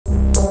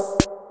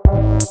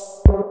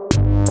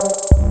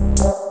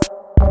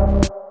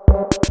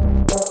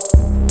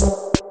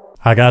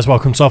Hi guys,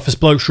 welcome to Office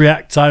Blokes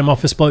React. I'm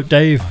Office Bloke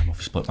Dave. I'm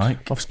Office Bloke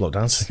Mike. Office Bloke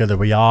Dance. Together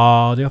we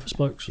are the Office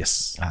Blokes.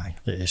 Yes. Aye.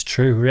 It is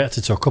true. We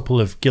reacted to a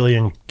couple of GILLY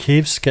and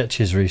KEEVES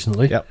sketches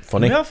recently. Yep,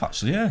 funny. We have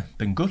actually, yeah.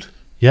 Been good.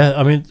 Yeah,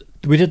 I mean,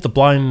 we did the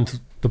blind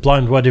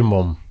wedding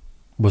one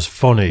was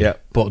funny, Yeah.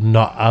 but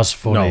not as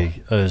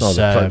funny as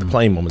the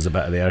plane one was the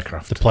better the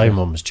aircraft. the plane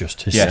one was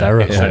just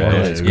hysterical. Yeah,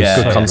 wasn't it's it? a It was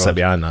good so concept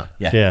good. behind that.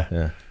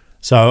 Yeah.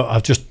 So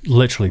I've just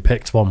literally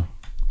picked one.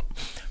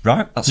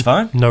 Right, that's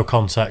fine. No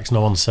context, no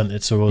one sent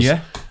it to us.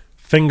 Yeah.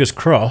 Fingers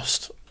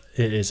crossed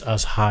it is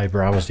as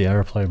highbrow as the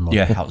aeroplane one.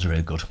 Yeah, that was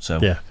really good. So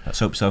Yeah. let's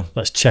hope so.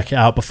 Let's check it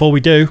out. Before we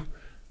do,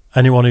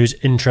 anyone who's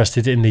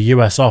interested in the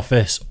US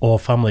Office or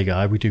Family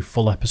Guy, we do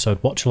full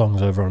episode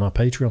watch-alongs over on our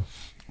Patreon.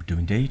 We do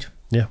indeed.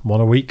 Yeah, one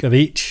a week of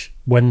each.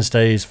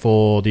 Wednesdays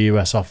for the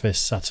US Office,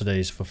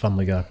 Saturdays for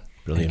Family Guy.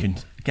 Brilliant. You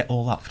can get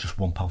all that for just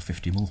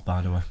 £1.50 a month,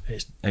 by the way.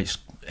 It's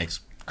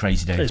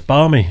crazy, Dave. It's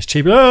balmy. It's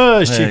cheap. Oh,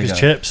 it's cheap you as go.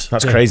 chips.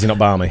 That's crazy, not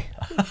balmy.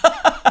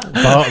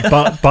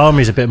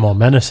 Balmy's a bit more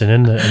menacing,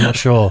 isn't it? I'm not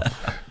sure.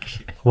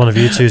 One of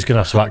you two is going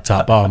to have to act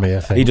out Balmy,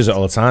 I think. He does it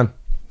all the time.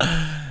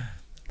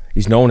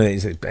 He's known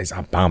it. It's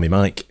balmy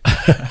Mike.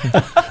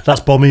 That's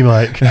Bummy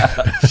Mike.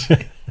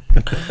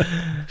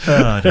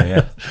 Oh, dear,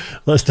 yeah.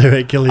 Let's do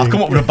it, GILLY. I've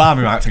come up with a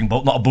barmy mic thing,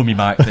 but not a bummy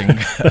mic thing.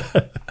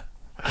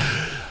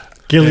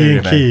 GILLY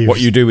and KEEVES. What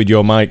you do with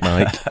your mic,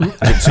 Mike,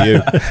 it's up to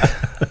you.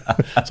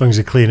 As long as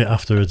you clean it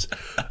afterwards.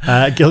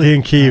 GILLY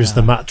and KEEVES,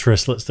 the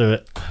mattress. Let's do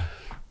it.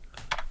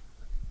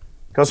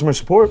 Customer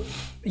support.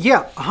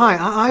 Yeah, hi.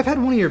 I've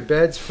had one of your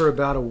beds for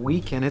about a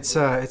week, and it's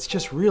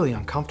just really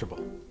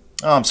uncomfortable.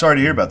 Oh, I'm sorry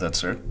to hear about that,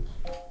 sir.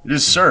 It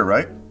is sir,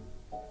 right?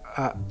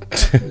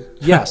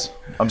 Yes.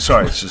 I'm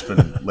sorry, it's just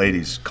been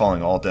ladies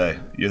calling all day.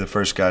 You're the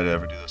first guy to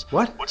ever do this.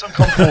 What? What's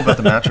uncomfortable about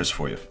the mattress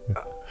for you?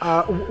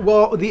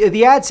 Well,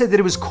 the ad said that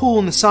it was cool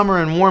in the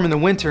summer and warm in the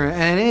winter,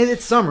 and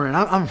it's summer, and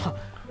I'm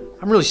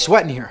really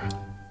sweating here.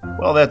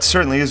 Well, that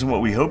certainly isn't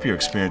what we hope your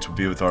experience would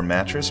be with our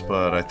mattress,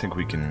 but I think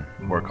we can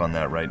work on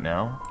that right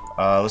now.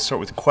 Let's start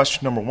with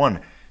question number 1.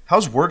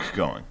 How's work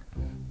going?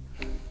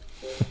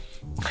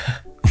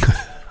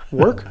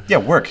 Work? Yeah,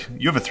 work.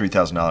 You have a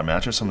 $3,000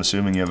 mattress. I'm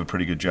assuming you have a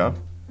pretty good job.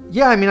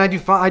 Yeah, I mean, I do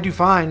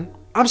fine.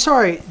 I'm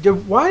sorry.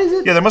 Why is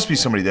it? Yeah, there must be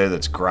somebody there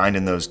that's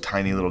grinding those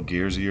tiny little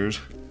gears of yours.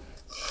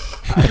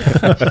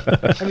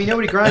 I mean,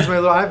 nobody grinds my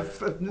little. I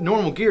have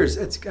normal gears.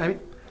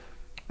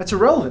 That's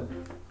irrelevant.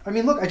 I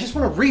mean, look, I just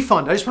want a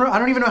refund. I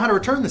don't even know how to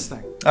return this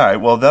thing. All right,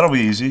 well, that'll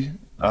be easy.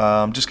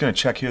 I'm just going to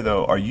check here,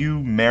 though. Are you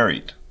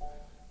married?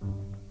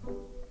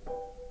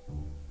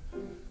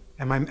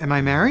 Am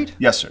I married?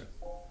 Yes, sir.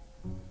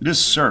 It is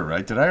sir,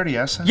 right? Did I already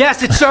ask that?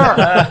 Yes, it's sir.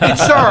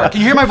 It's sir.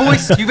 Can you hear my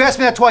voice? You've asked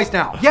me that twice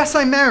now. Yes,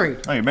 I'm married.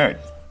 Oh, you're married.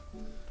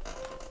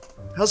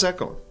 How's that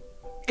going?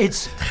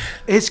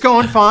 It's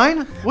going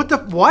fine.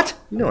 What?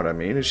 You know what I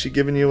mean. Is she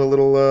giving you a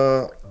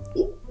little,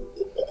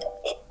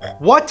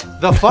 What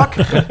the fuck?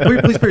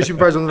 Please put your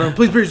supervisor on the phone.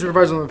 Please put your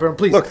supervisor on the phone.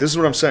 Please. Look, this is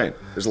what I'm saying.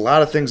 There's a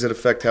lot of things that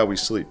affect how we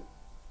sleep.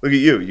 Look at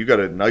you. You got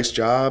a nice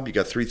job. You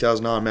got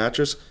 $3,000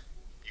 mattress.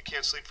 You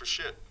can't sleep for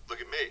shit.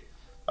 Look at me.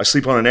 I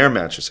sleep on an air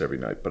mattress every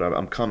night, but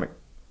I'm coming.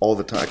 All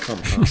the time. I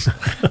come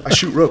constantly. I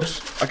shoot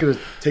ropes. I could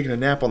have taken a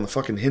nap on the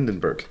fucking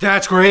Hindenburg.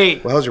 That's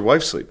great. Well, how's your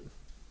wife sleep?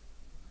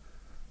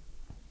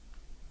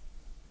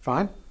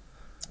 Fine.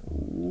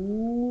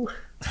 Ooh.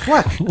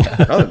 What?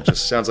 Nothing.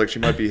 Just sounds like she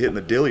might be hitting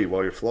the dilly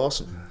while you're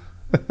flossing.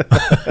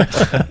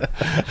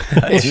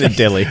 It's a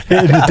dilly.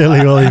 Hitting the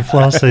dilly while you're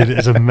flossing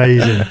is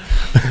amazing.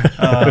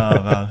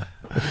 Oh, man.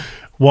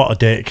 What a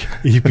dick.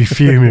 You'd be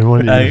fuming,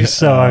 wouldn't you? You'd be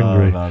so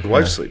angry. Man. Your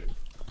wife sleep?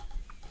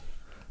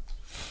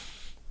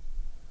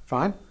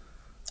 Fine.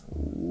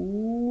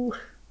 Ooh.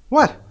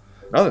 What?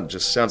 Nothing.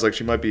 Just sounds like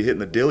she might be hitting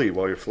the dilly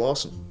while you're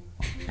flossing.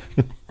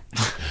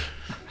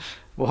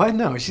 What?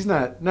 No, she's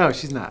not. No,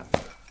 she's not.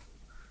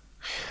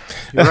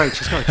 You're right.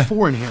 She's got like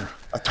 4 in here.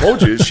 I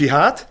told you. Is she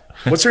hot?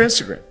 What's her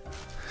Instagram?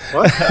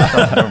 What?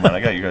 Oh, never mind. I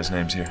got you guys'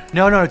 names here.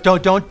 No,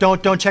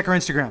 don't check her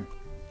Instagram.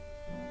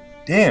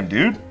 Damn,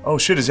 dude. Oh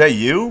shit, is that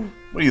you?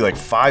 What are you, like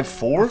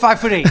 5'4"?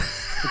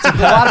 5'8".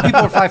 A lot of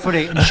people are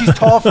 5'8", and she's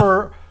tall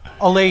for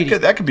a lady.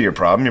 That could be your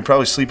problem. You're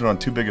probably sleeping on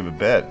too big of a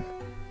bed.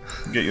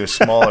 Get you a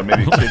smaller,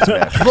 maybe a kid's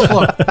mattress.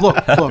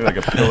 Look. Maybe like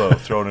a pillow,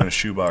 throw it in a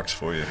shoebox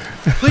for you.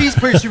 Please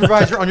put your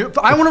supervisor on your.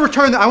 I want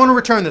to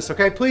return this.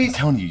 Okay, please. I'm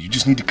telling you, you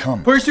just need to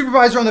come. Put your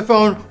supervisor on the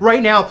phone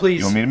right now, please.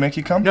 You want me to make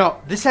you come?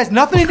 No, this has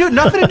nothing to do with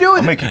I'll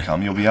it. make you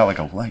come. You'll be out like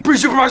a light. Put your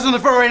supervisor on the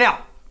phone right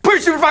now. Put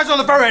your supervisor on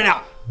the phone right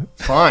now.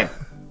 Fine.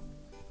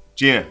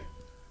 Gina,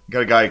 you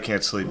got a guy who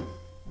can't sleep.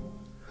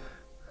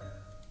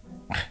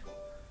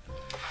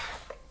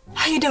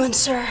 How you doing,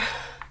 sir?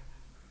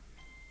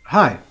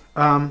 Hi.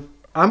 I'm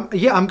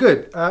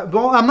good.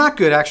 Well, I'm not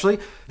good actually.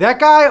 That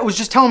guy was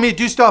just telling me to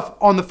do stuff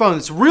on the phone.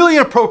 It's really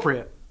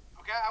inappropriate.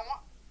 Okay, I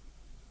want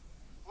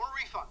a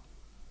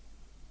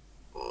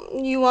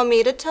refund. You want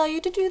me to tell you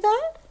to do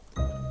that?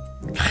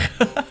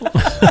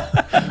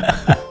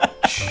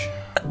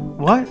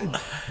 What?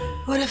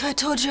 What if I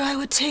told you I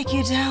would take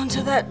you down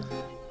to that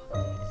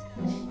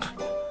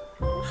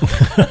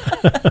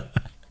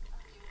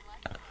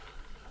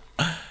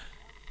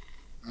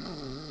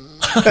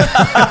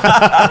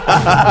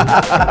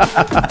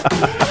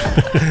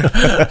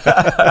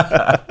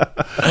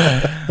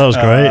That was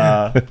great.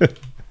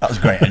 That was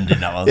a great ending,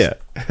 that was. Yeah.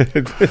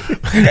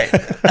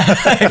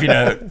 If you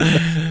know.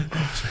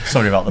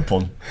 Sorry about the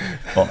pun.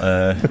 But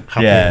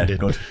Happy yeah, ending.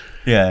 good.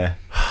 Yeah.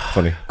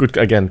 Funny. Good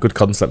again, good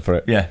concept for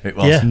it. Yeah, it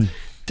was. Yeah.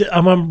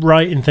 Am I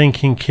right in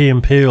thinking Key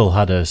and Peele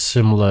had a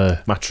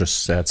similar...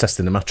 Mattress,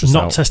 testing the mattress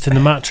Not out. testing the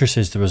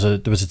mattresses. There was a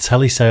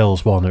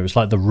telesales one. It was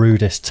like the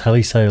rudest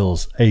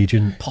telesales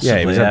agent.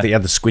 Possibly, Yeah, he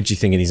had the squidgy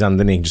thing in his hand,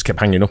 didn't he? He just kept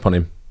hanging up on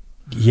him.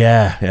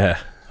 Yeah, Yeah.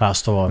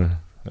 that's the one.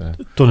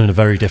 Done in a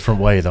very different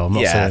way, though. I'm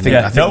not Yeah, saying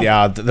I think they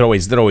are. They're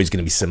always going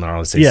to be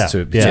similarities Yeah,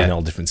 between yeah.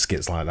 all different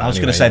skits like that. I was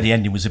going anyway. to say the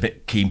ending was a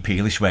bit Key and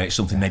Peele-ish, where it's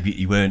something maybe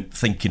you weren't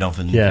thinking of,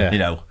 and Yeah. you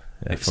know,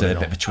 it's a bit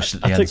of a twist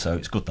at the I end, think- so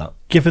it's good that.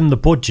 given the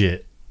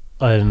budget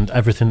and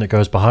everything that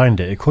goes behind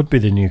it, it could be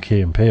the new Key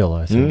and Peele.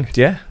 I think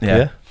Yeah.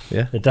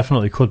 it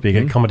definitely could be.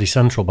 Get Comedy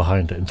Central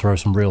behind it and throw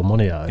some real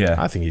money at it. Yeah.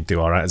 I think he'd do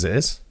all right as it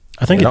is.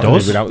 I think it Without-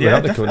 does. Without, Yeah,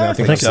 without the definitely. I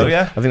think I think so, that's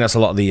yeah. I think that's a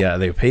lot of the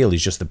appeal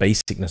is just the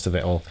basicness of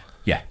it all.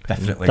 Yeah,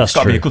 definitely. That's It's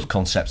got to be a true. good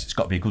concept. It's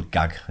got to be a good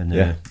gag, and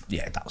Yeah.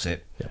 yeah, that's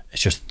it.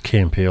 It's just Key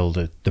and Peele.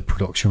 The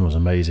production was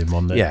amazing,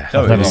 wasn't it? Yeah,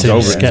 I've never seen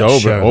a sketch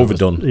show that was-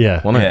 overdone.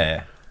 Yeah. wasn't it?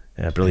 Yeah.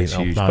 Yeah, brilliant. It's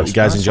huge. Hope you Nice.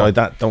 guys Nice enjoyed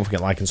that. Don't forget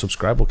to like and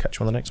subscribe. We'll catch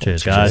you on the next one.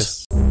 Cheers,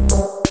 guys.